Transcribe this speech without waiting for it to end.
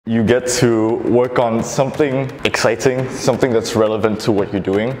You get to work on something exciting, something that's relevant to what you're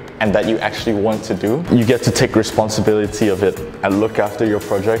doing and that you actually want to do. You get to take responsibility of it and look after your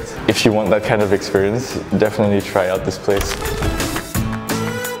project. If you want that kind of experience, definitely try out this place.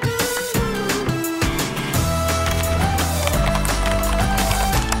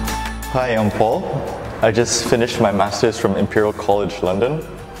 Hi, I'm Paul. I just finished my master's from Imperial College London,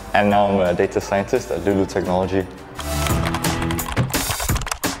 and now I'm a data scientist at Looloo Technology.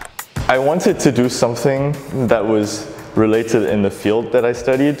 I wanted to do something that was related in the field that I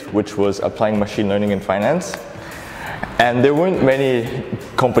studied, which was applying machine learning in finance. And there weren't many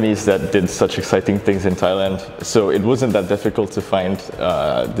companies that did such exciting things in Thailand, so it wasn't that difficult to find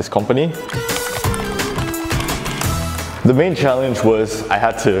this company. The main challenge was I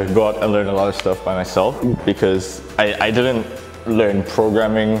had to go out and learn a lot of stuff by myself because I didn't learn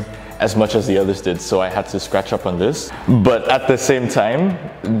programming as much as the others did, so I had to scratch up on this. But at the same time,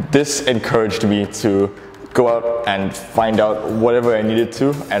 this encouraged me to go out and find out whatever I needed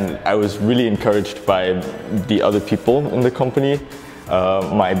to, and I was really encouraged by the other people in the company.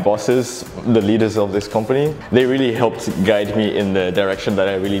 My bosses, the leaders of this company, they really helped guide me in the direction that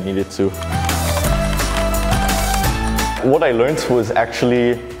I really needed to. What I learned was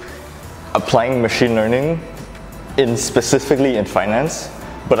actually applying machine learning specifically in finance,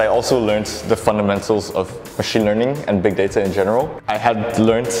 but I also learned the fundamentals of machine learning and big data in general. I had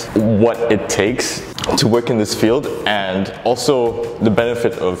learned what it takes to work in this field, and also the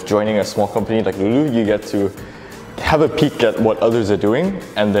benefit of joining a small company like Looloo. You get to have a peek at what others are doing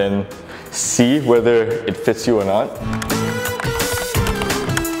and then see whether it fits you or not.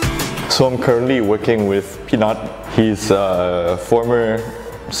 So I'm currently working with Peanut. He's a former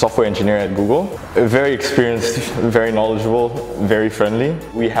software engineer at Google. Very experienced, very knowledgeable, very friendly.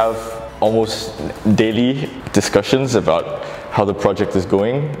 We have almost daily discussions about how the project is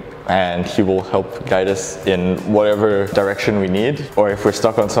going, and he will help guide us in whatever direction we need, or if we're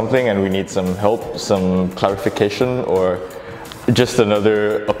stuck on something and we need some help, some clarification, or just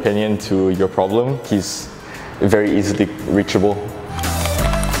another opinion to your problem. He's very easily reachable.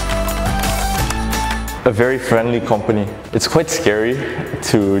 A very friendly company. It's quite scary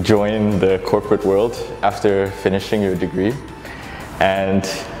to join the corporate world after finishing your degree, and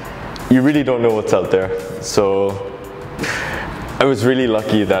you really don't know what's out there. So I was really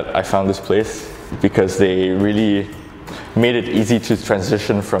lucky that I found this place because they really made it easy to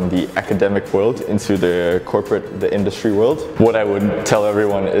transition from the academic world into the industry world. What I would tell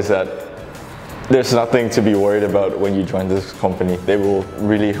everyone is that there's nothing to be worried about when you join this company. They will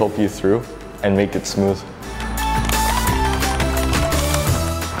really help you through and make it smooth.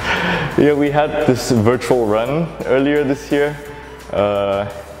 Yeah, we had this virtual run earlier this year.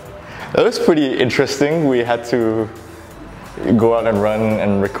 That was pretty interesting. We had to go out and run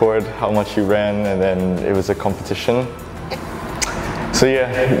and record how much you ran, and then it was a competition. So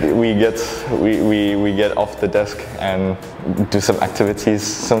yeah, we get off the desk and do some activities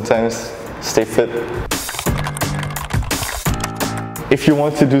sometimes, stay fit. If you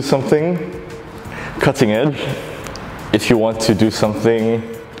want to do something cutting edge, if you want to do something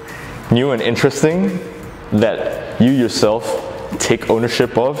new and interesting that you yourself take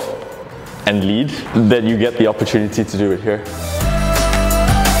ownership of and lead, then you get the opportunity to do it here.